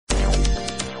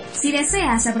Si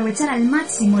deseas aprovechar al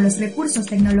máximo los recursos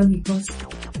tecnológicos,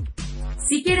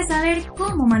 si quieres saber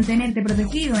cómo mantenerte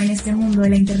protegido en este mundo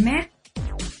de la Internet,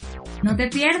 no te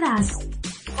pierdas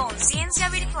Conciencia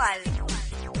Virtual,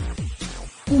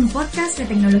 un podcast de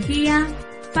tecnología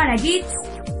para geeks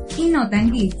y no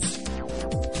tan geeks.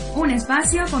 Un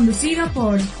espacio conducido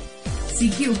por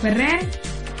CQ Ferrer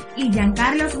y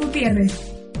Giancarlos Gutiérrez.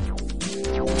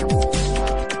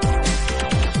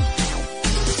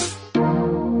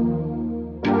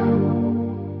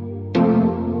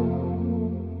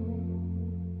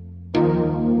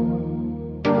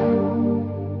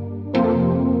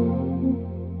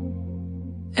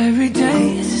 Every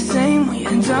day is the same, we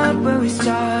end up where we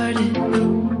started.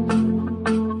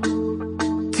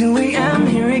 2 a.m.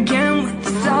 here again with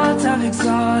the thoughts I've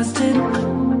exhausted.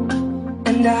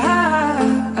 And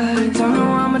I don't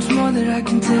know how much more that I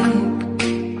can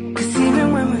take. 'Cause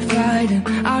even when we're fighting,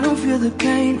 I don't feel the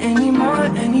pain anymore.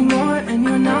 And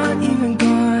you're not even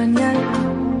gone yet.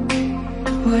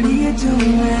 What are you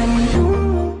doing when you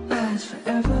won't last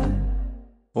forever?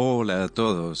 Hola a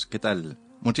todos, ¿qué tal?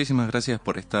 Muchísimas gracias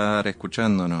por estar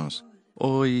escuchándonos.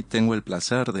 Hoy tengo el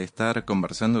placer de estar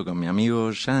conversando con mi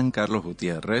amigo Giancarlos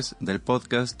Gutiérrez del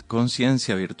podcast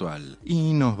Conciencia Virtual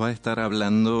y nos va a estar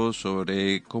hablando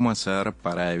sobre cómo hacer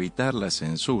para evitar la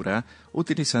censura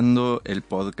utilizando el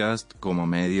podcast como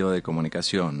medio de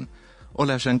comunicación.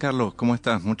 Hola Giancarlos, ¿cómo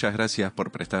estás? Muchas gracias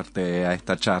por prestarte a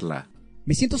esta charla.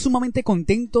 Me siento sumamente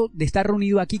contento de estar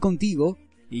reunido aquí contigo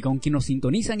y con quien nos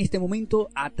sintoniza en este momento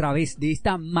a través de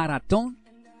esta maratón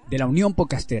de la Unión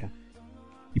Podcastera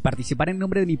y participar en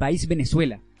nombre de mi país,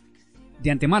 Venezuela. De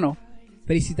antemano,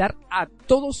 felicitar a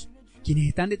todos quienes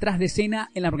están detrás de escena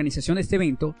en la organización de este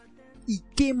evento y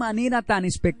qué manera tan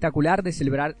espectacular de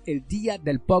celebrar el Día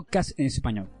del Podcast en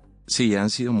Español. Sí, han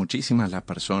sido muchísimas las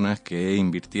personas que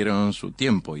invirtieron su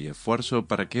tiempo y esfuerzo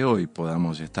para que hoy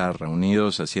podamos estar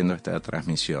reunidos haciendo esta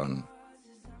transmisión.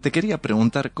 Te quería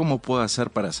preguntar cómo puedo hacer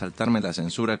para saltarme la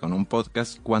censura con un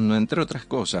podcast cuando, entre otras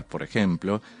cosas, por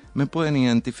ejemplo, me pueden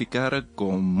identificar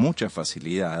con mucha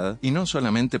facilidad y no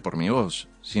solamente por mi voz,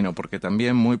 sino porque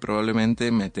también muy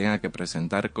probablemente me tenga que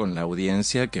presentar con la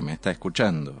audiencia que me está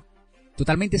escuchando.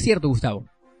 Totalmente cierto, Gustavo.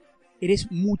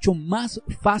 Eres mucho más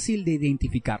fácil de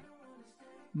identificar.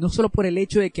 No solo por el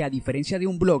hecho de que, a diferencia de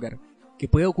un blogger que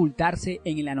puede ocultarse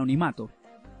en el anonimato,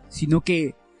 sino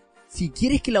que si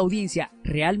quieres que la audiencia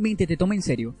realmente te tome en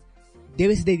serio,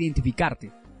 debes de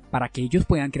identificarte para que ellos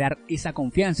puedan crear esa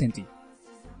confianza en ti.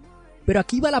 Pero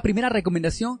aquí va la primera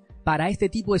recomendación para este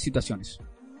tipo de situaciones.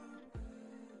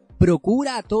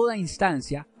 Procura a toda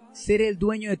instancia ser el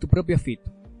dueño de tu propio feed.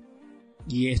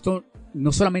 Y esto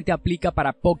no solamente aplica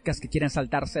para podcasts que quieran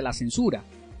saltarse la censura.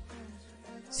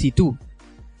 Si tú,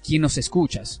 quien nos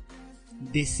escuchas,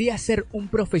 deseas ser un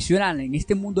profesional en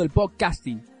este mundo del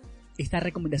podcasting, esta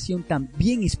recomendación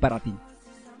también es para ti.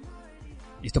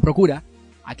 Esto procura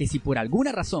a que si por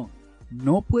alguna razón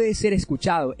no puedes ser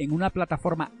escuchado en una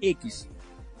plataforma X,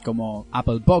 como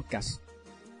Apple Podcasts,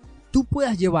 tú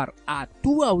puedas llevar a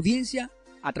tu audiencia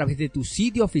a través de tu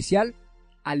sitio oficial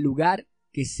al lugar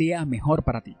que sea mejor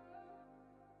para ti.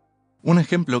 Un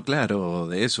ejemplo claro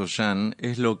de eso, Jan,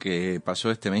 es lo que pasó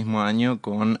este mismo año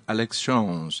con Alex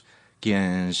Jones,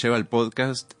 quien lleva el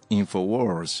podcast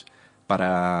Infowars.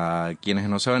 Para quienes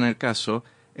no saben el caso,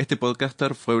 este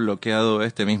podcaster fue bloqueado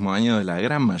este mismo año de la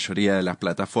gran mayoría de las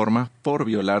plataformas por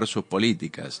violar sus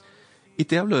políticas. Y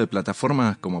te hablo de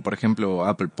plataformas como por ejemplo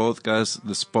Apple Podcasts,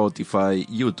 Spotify,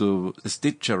 YouTube,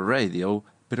 Stitcher Radio,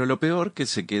 pero lo peor que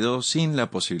se quedó sin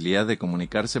la posibilidad de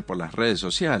comunicarse por las redes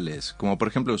sociales, como por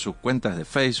ejemplo sus cuentas de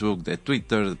Facebook, de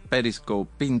Twitter,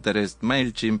 Periscope, Pinterest,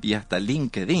 MailChimp y hasta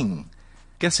LinkedIn.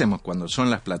 ¿Qué hacemos cuando son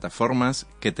las plataformas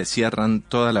que te cierran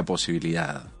toda la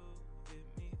posibilidad?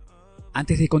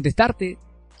 Antes de contestarte,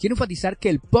 quiero enfatizar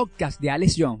que el podcast de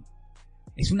Alex Jones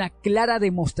es una clara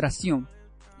demostración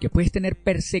que puedes tener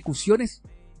persecuciones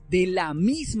de la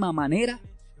misma manera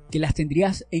que las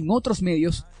tendrías en otros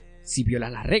medios si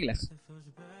violas las reglas.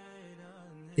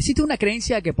 Existe una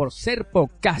creencia que por ser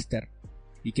podcaster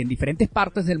y que en diferentes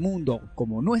partes del mundo,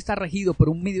 como no está regido por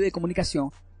un medio de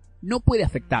comunicación, no puede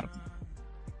afectarte.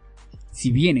 Si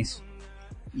vienes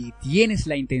y tienes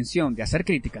la intención de hacer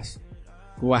críticas,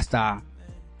 o hasta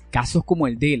casos como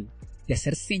el de él, de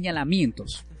hacer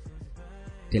señalamientos,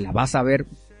 te las vas a ver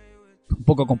un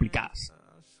poco complicadas.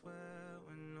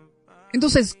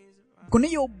 Entonces, con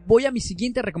ello voy a mi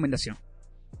siguiente recomendación.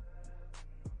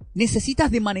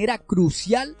 Necesitas de manera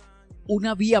crucial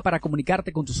una vía para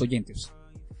comunicarte con tus oyentes,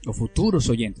 o futuros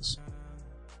oyentes.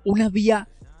 Una vía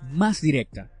más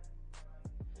directa,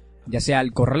 ya sea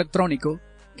el correo electrónico,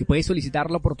 que puedes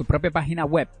solicitarlo por tu propia página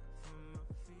web,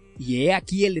 Y he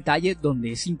aquí el detalle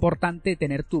donde es importante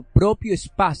tener tu propio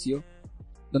espacio,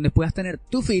 donde puedas tener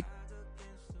tu feed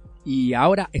y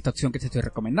ahora esta opción que te estoy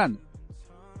recomendando.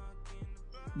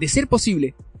 De ser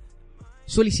posible,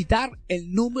 solicitar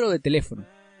el número de teléfono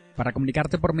para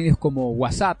comunicarte por medios como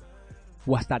WhatsApp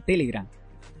o hasta Telegram.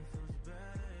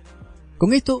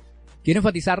 Con esto quiero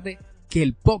enfatizarte que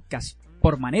el podcast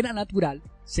por manera natural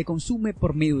se consume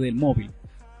por medio del móvil.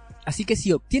 Así que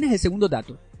si obtienes el segundo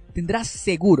dato, tendrás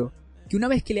seguro que una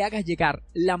vez que le hagas llegar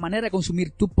la manera de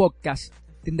consumir tu podcast,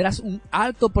 tendrás un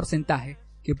alto porcentaje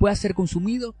que pueda ser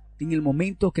consumido en el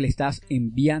momento que le estás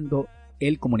enviando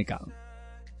el comunicado.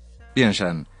 Bien,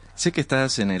 Jan, sé que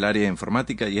estás en el área de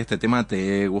informática y este tema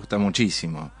te gusta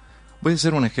muchísimo. Voy a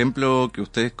hacer un ejemplo que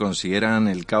ustedes consideran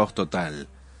el caos total.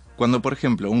 Cuando, por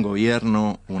ejemplo, un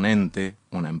gobierno, un ente,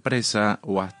 una empresa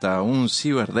o hasta un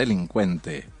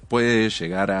ciberdelincuente puede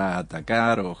llegar a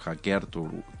atacar o hackear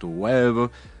tu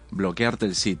web, bloquearte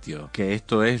el sitio, que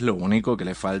esto es lo único que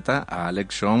le falta a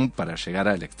Alex Jones para llegar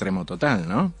al extremo total,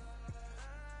 ¿no?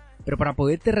 Pero para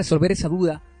poderte resolver esa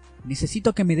duda,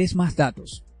 necesito que me des más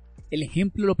datos. El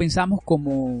ejemplo lo pensamos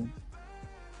como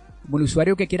el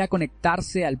usuario que quiera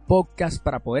conectarse al podcast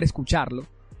para poder escucharlo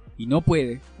y no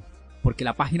puede porque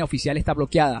la página oficial está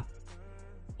bloqueada,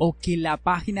 o que la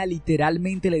página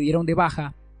literalmente le dieron de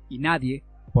baja y nadie,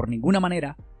 por ninguna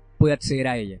manera, puede acceder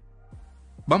a ella.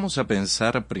 Vamos a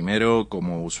pensar primero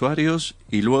como usuarios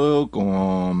y luego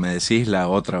como me decís la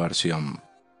otra versión.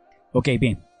 Ok,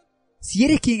 bien. Si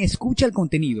eres quien escucha el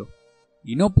contenido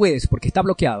y no puedes porque está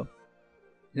bloqueado,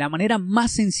 la manera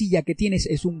más sencilla que tienes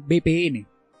es un VPN.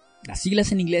 Las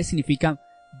siglas en inglés significan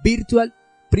Virtual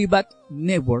Private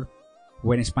Network,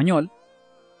 o en español,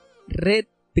 red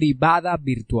privada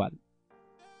virtual.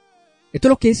 Esto es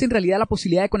lo que es en realidad la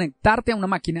posibilidad de conectarte a una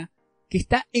máquina que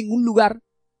está en un lugar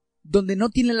donde no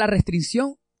tiene la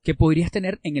restricción que podrías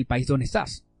tener en el país donde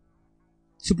estás.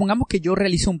 Supongamos que yo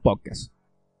realizo un podcast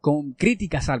con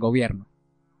críticas al gobierno,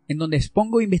 en donde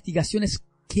expongo investigaciones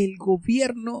que el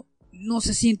gobierno no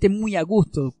se siente muy a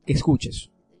gusto que escuches.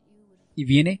 Y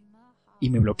viene y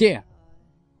me bloquea.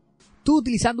 Tú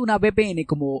utilizando una VPN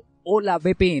como Hola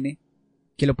VPN,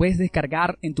 que lo puedes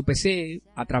descargar en tu PC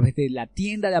a través de la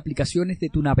tienda de aplicaciones de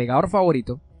tu navegador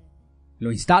favorito,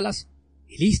 lo instalas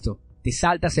y listo, te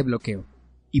salta ese bloqueo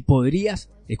y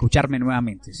podrías escucharme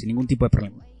nuevamente sin ningún tipo de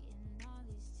problema.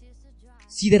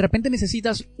 Si de repente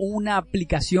necesitas una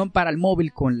aplicación para el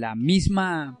móvil con la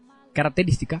misma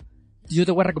característica, yo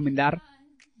te voy a recomendar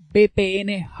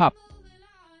VPN Hub.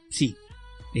 Sí,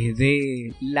 es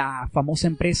de la famosa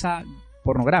empresa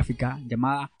pornográfica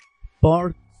llamada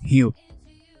Pornhub.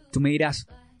 Tú me dirás,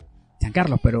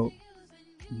 Giancarlo, pero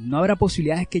 ¿no habrá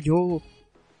posibilidades que yo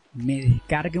me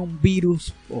descargue un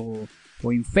virus o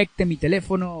infecte mi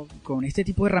teléfono con este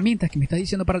tipo de herramientas que me estás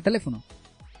diciendo para el teléfono?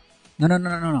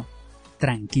 No.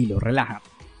 Tranquilo, relaja.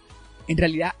 En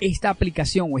realidad esta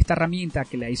aplicación o esta herramienta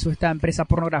que la hizo esta empresa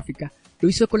pornográfica lo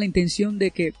hizo con la intención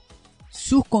de que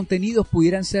sus contenidos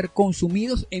pudieran ser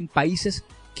consumidos en países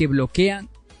que bloquean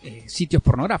sitios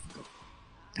pornográficos.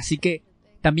 Así que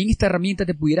también esta herramienta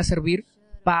te pudiera servir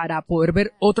para poder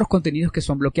ver otros contenidos que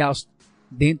son bloqueados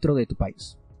dentro de tu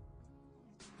país.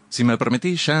 Si me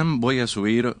permitís, Jan, voy a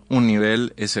subir un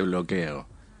nivel ese bloqueo.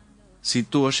 Si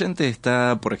tu oyente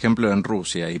está, por ejemplo, en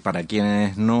Rusia, y para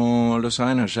quienes no lo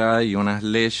saben, allá hay unas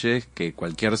leyes que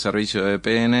cualquier servicio de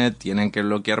VPN tienen que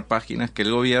bloquear páginas que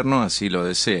el gobierno así lo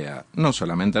desea. No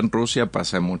solamente en Rusia,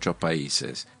 pasa en muchos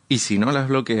países. Y si no las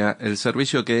bloquea, el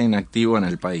servicio queda inactivo en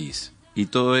el país. Y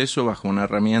todo eso bajo una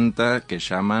herramienta que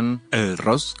llaman el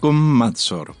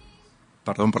Roskomnadzor.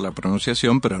 Perdón por la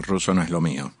pronunciación, pero el ruso no es lo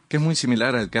mío. Que es muy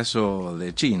similar al caso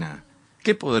de China.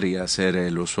 ¿Qué podría hacer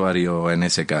el usuario en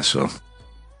ese caso?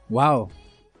 Wow,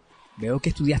 veo que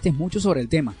estudiaste mucho sobre el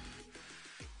tema.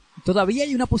 Todavía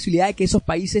hay una posibilidad de que esos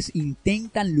países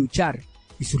intentan luchar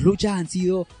y sus luchas han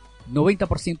sido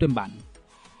 90% en vano.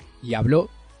 Y habló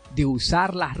de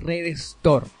usar las redes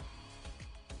Tor,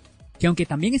 que aunque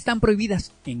también están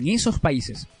prohibidas en esos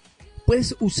países,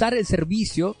 puedes usar el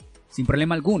servicio sin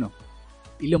problema alguno.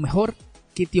 Y lo mejor,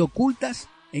 que te ocultas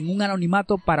en un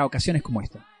anonimato para ocasiones como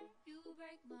esta.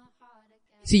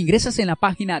 Si ingresas en la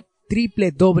página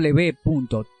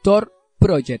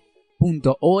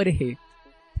www.torproject.org,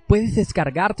 puedes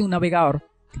descargarte un navegador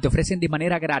que te ofrecen de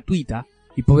manera gratuita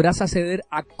y podrás acceder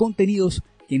a contenidos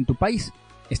que en tu país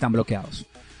están bloqueados.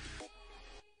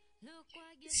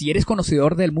 Si eres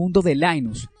conocedor del mundo de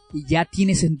Linux y ya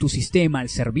tienes en tu sistema el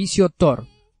servicio Tor,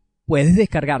 puedes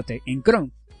descargarte en Chrome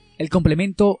el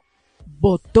complemento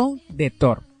botón de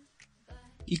Tor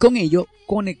y con ello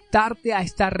conectarte a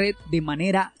esta red de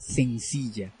manera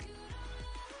sencilla.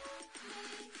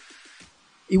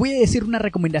 Y voy a decir una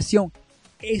recomendación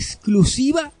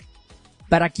exclusiva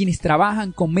para quienes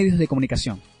trabajan con medios de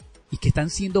comunicación y que están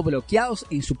siendo bloqueados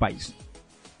en su país.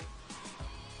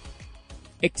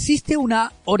 Existe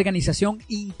una organización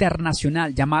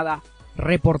internacional llamada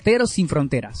Reporteros Sin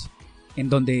Fronteras, en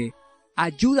donde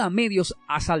ayuda a medios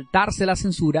a saltarse la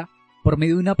censura por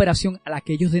medio de una operación a la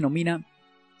que ellos denominan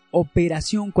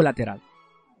operación colateral.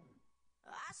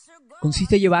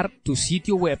 Consiste en llevar tu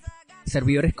sitio web a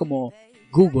servidores como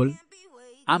Google,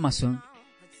 Amazon,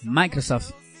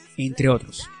 Microsoft, entre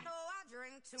otros.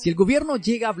 Si el gobierno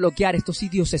llega a bloquear estos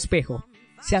sitios espejo,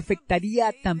 se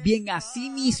afectaría también a sí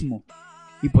mismo,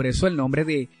 y por eso el nombre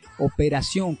de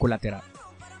operación colateral.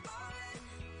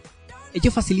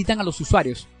 Ellos facilitan a los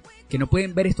usuarios que no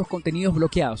pueden ver estos contenidos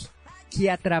bloqueados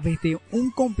que a través de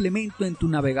un complemento en tu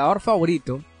navegador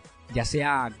favorito, ya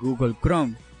sea Google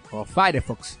Chrome o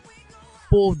Firefox,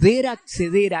 poder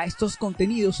acceder a estos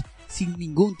contenidos sin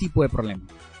ningún tipo de problema.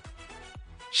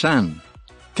 Jan,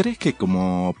 ¿crees que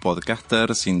como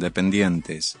podcasters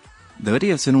independientes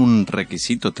debería ser un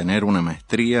requisito tener una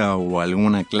maestría o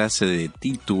alguna clase de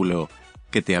título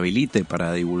que te habilite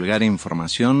para divulgar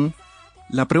información?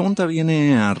 La pregunta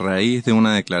viene a raíz de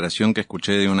una declaración que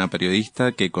escuché de una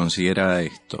periodista que considera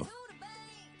esto.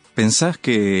 ¿Pensás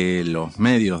que los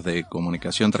medios de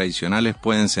comunicación tradicionales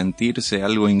pueden sentirse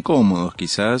algo incómodos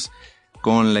quizás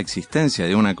con la existencia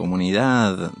de una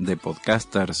comunidad de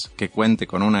podcasters que cuente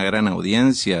con una gran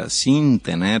audiencia sin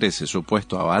tener ese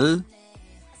supuesto aval?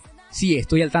 Sí,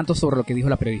 estoy al tanto sobre lo que dijo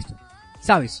la periodista.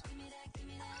 ¿Sabes?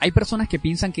 Hay personas que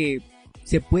piensan que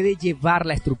se puede llevar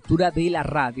la estructura de la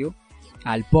radio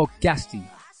al podcasting.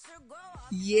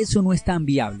 Y eso no es tan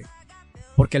viable,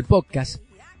 porque el podcast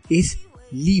es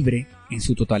libre en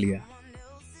su totalidad.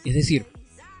 Es decir,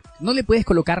 no le puedes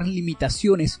colocar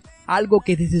limitaciones a algo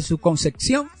que desde su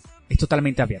concepción es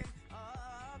totalmente abierto.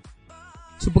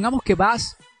 Supongamos que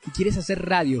vas y quieres hacer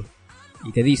radio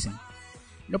y te dicen: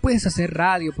 no puedes hacer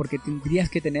radio porque tendrías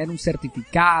que tener un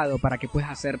certificado para que puedas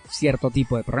hacer cierto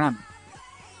tipo de programa.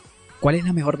 ¿Cuál es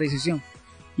la mejor decisión?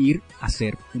 Ir a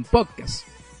hacer un podcast.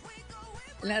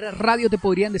 En la radio te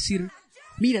podrían decir: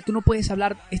 mira, tú no puedes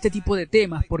hablar este tipo de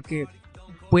temas porque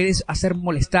puedes hacer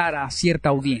molestar a cierta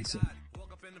audiencia.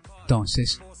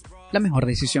 Entonces, la mejor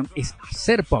decisión es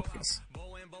hacer podcast.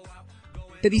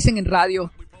 Te dicen en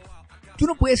radio: tú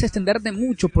no puedes extenderte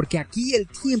mucho porque aquí el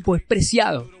tiempo es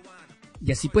preciado.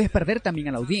 Y así puedes perder también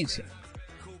a la audiencia.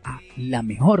 La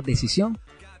mejor decisión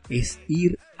es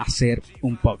ir a hacer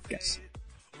un podcast.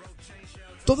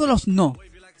 Todos los no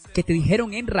que te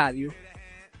dijeron en radio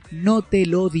no te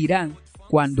lo dirán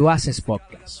cuando haces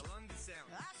podcast.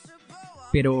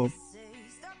 Pero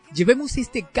llevemos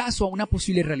este caso a una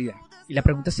posible realidad. Y la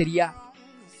pregunta sería: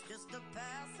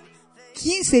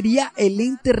 ¿quién sería el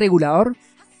ente regulador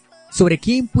sobre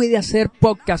quién puede hacer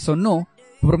podcast o no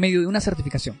por medio de una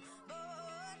certificación?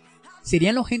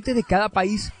 ¿Serían los gentes de cada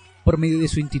país por medio de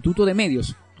su instituto de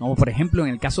medios? Como por ejemplo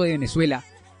en el caso de Venezuela,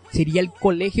 sería el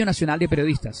Colegio Nacional de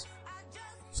Periodistas.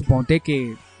 Suponte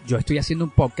que yo estoy haciendo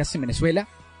un podcast en Venezuela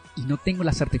y no tengo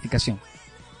la certificación.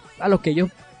 A lo que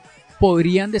ellos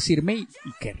podrían decirme y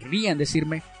querrían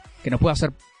decirme que no puedo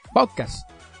hacer podcast.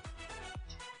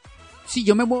 Si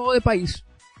yo me muevo de país,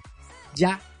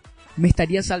 ya me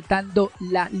estaría saltando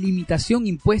la limitación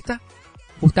impuesta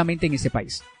justamente en ese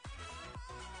país.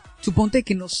 Suponte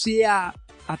que no sea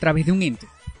a través de un ente,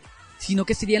 sino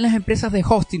que serían las empresas de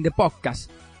hosting de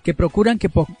podcast que procuran que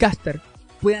podcasters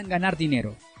puedan ganar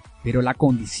dinero. Pero la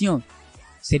condición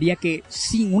sería que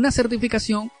sin una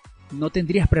certificación no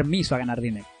tendrías permiso a ganar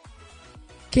dinero.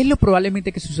 ¿Qué es lo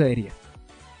probablemente que sucedería?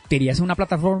 Te irías a una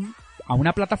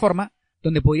plataforma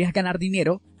donde podrías ganar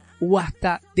dinero o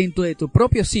hasta dentro de tu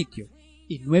propio sitio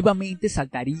y nuevamente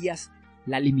saltarías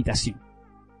la limitación.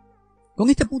 Con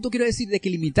este punto quiero decir de que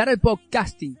limitar el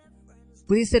podcasting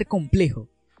puede ser complejo,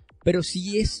 pero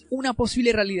si es una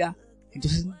posible realidad,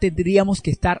 entonces tendríamos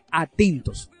que estar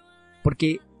atentos,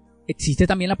 porque existe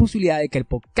también la posibilidad de que el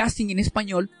podcasting en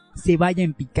español se vaya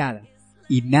en picada,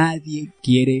 y nadie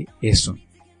quiere eso.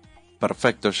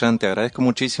 Perfecto, Jan, te agradezco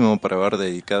muchísimo por haber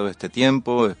dedicado este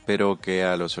tiempo, espero que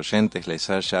a los oyentes les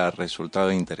haya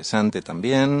resultado interesante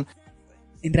también.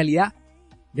 En realidad,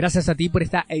 gracias a ti por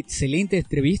esta excelente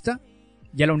entrevista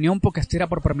y a la Unión Podcastera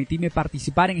por permitirme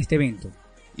participar en este evento.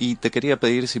 Y te quería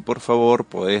pedir si por favor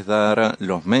podés dar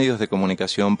los medios de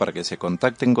comunicación para que se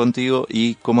contacten contigo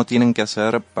y cómo tienen que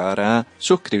hacer para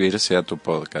suscribirse a tu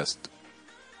podcast.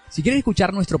 Si quieres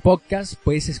escuchar nuestro podcast,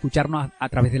 puedes escucharnos a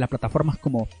través de las plataformas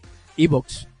como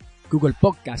iVoox, Google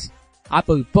Podcast,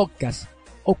 Apple Podcast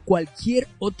o cualquier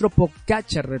otro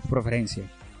podcatcher de tu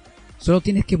preferencia. Solo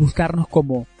tienes que buscarnos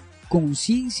como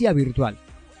Conciencia Virtual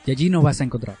y allí nos vas a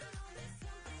encontrar.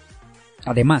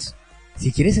 Además,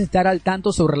 si quieres estar al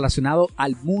tanto sobre relacionado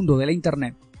al mundo de la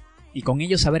internet y con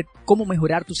ello saber cómo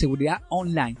mejorar tu seguridad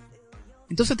online,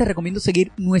 entonces te recomiendo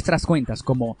seguir nuestras cuentas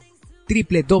como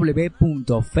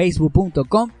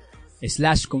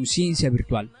www.facebook.com/conciencia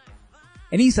virtual,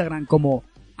 en Instagram como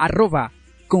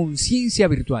 @conciencia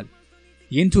virtual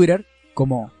y en Twitter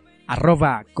como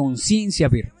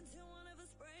 @concienciavir.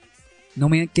 No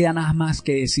me queda nada más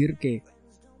que decir que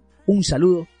un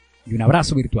saludo y un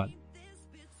abrazo virtual.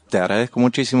 Te agradezco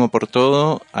muchísimo por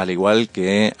todo, al igual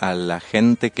que a la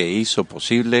gente que hizo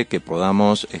posible que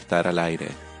podamos estar al aire.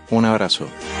 Un abrazo.